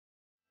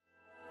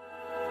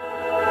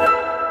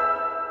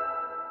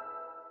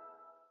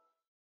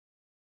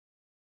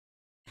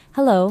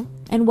Hello,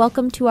 and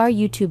welcome to our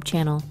YouTube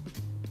channel.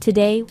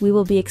 Today, we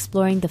will be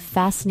exploring the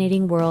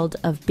fascinating world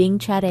of Bing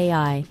Chat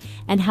AI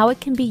and how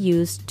it can be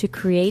used to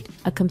create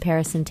a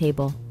comparison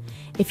table.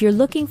 If you're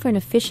looking for an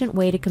efficient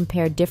way to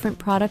compare different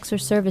products or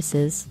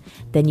services,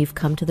 then you've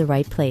come to the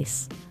right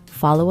place.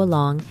 Follow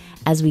along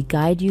as we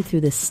guide you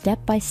through the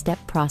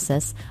step-by-step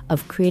process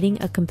of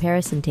creating a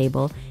comparison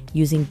table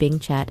using Bing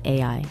Chat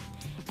AI.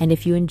 And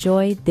if you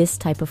enjoy this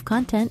type of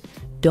content,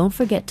 don't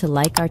forget to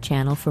like our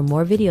channel for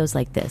more videos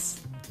like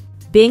this.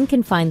 Bing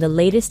can find the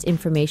latest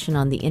information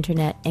on the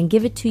internet and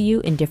give it to you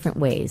in different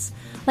ways,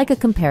 like a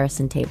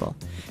comparison table.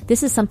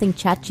 This is something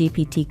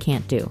ChatGPT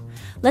can't do.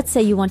 Let's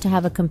say you want to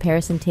have a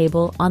comparison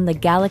table on the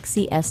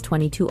Galaxy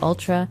S22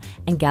 Ultra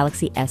and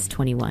Galaxy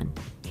S21.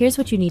 Here's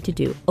what you need to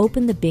do.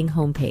 Open the Bing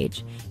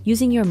homepage.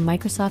 Using your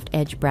Microsoft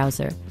Edge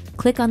browser,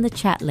 click on the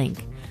chat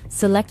link.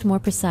 Select More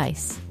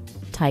Precise.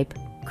 Type,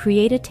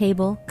 create a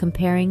table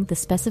comparing the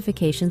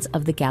specifications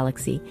of the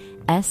Galaxy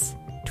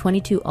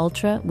S22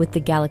 Ultra with the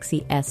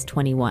Galaxy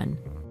S21.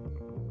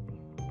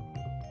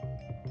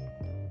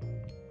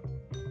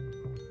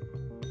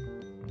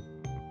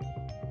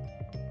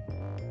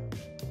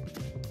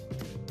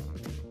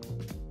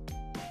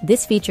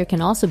 This feature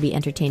can also be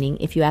entertaining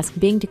if you ask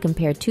Bing to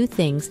compare two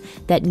things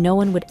that no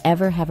one would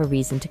ever have a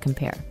reason to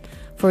compare.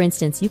 For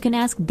instance, you can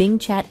ask Bing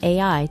Chat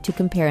AI to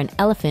compare an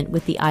elephant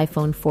with the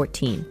iPhone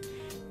 14.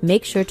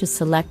 Make sure to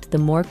select the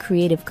more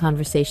creative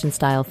conversation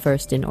style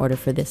first in order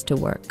for this to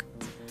work.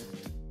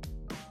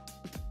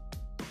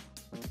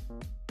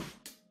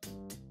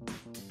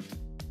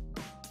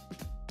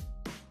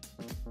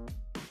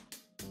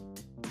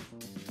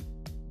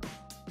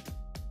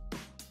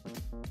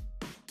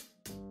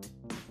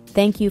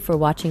 Thank you for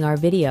watching our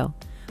video.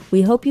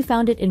 We hope you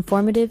found it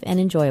informative and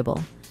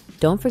enjoyable.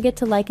 Don't forget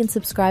to like and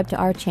subscribe to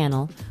our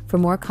channel for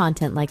more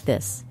content like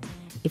this.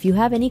 If you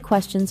have any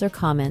questions or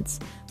comments,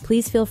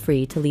 please feel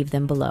free to leave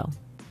them below.